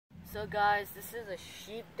So guys, this is a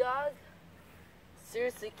sheepdog.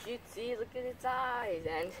 Seriously cute, see, look at its eyes.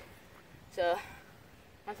 And so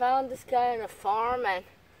I found this guy on a farm, and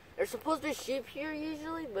there's supposed to be sheep here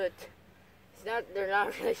usually, but they're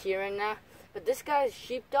not really here right now. But this guy is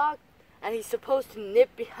sheepdog, and he's supposed to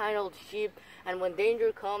nip behind all the sheep, and when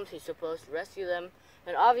danger comes, he's supposed to rescue them.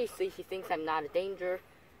 And obviously he thinks I'm not a danger.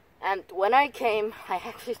 And when I came, I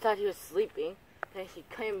actually thought he was sleeping, and he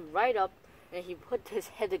came right up and he put his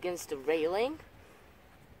head against the railing,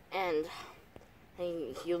 and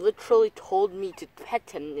he literally told me to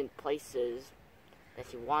pet him in places that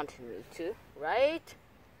he wanted me to, right?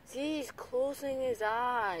 See, he's closing his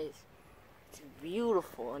eyes. It's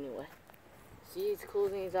beautiful anyway. See, he's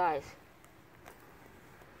closing his eyes.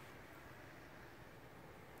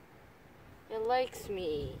 He likes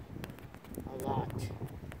me a lot.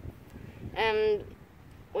 And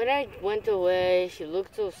when I went away, she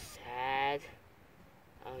looked so sad.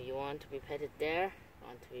 Oh, you want to be petted there?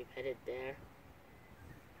 Want to be petted there?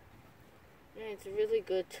 Yeah, it's a really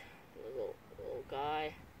good little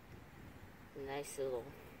guy. Nice little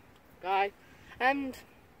guy. And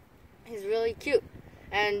he's really cute.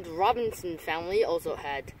 And Robinson family also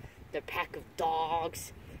had their pack of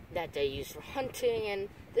dogs that they use for hunting. And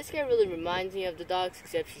this guy really reminds me of the dogs,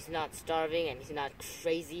 except he's not starving and he's not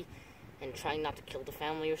crazy and trying not to kill the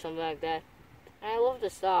family or something like that. And I love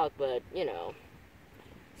this dog, but, you know,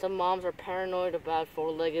 some moms are paranoid about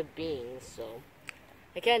four-legged beings, so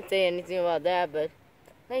I can't say anything about that, but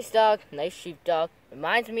nice dog, nice sheepdog.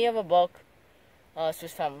 Reminds me of a book.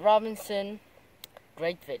 Swiss Family Robinson.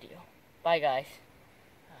 Great video. Bye, guys.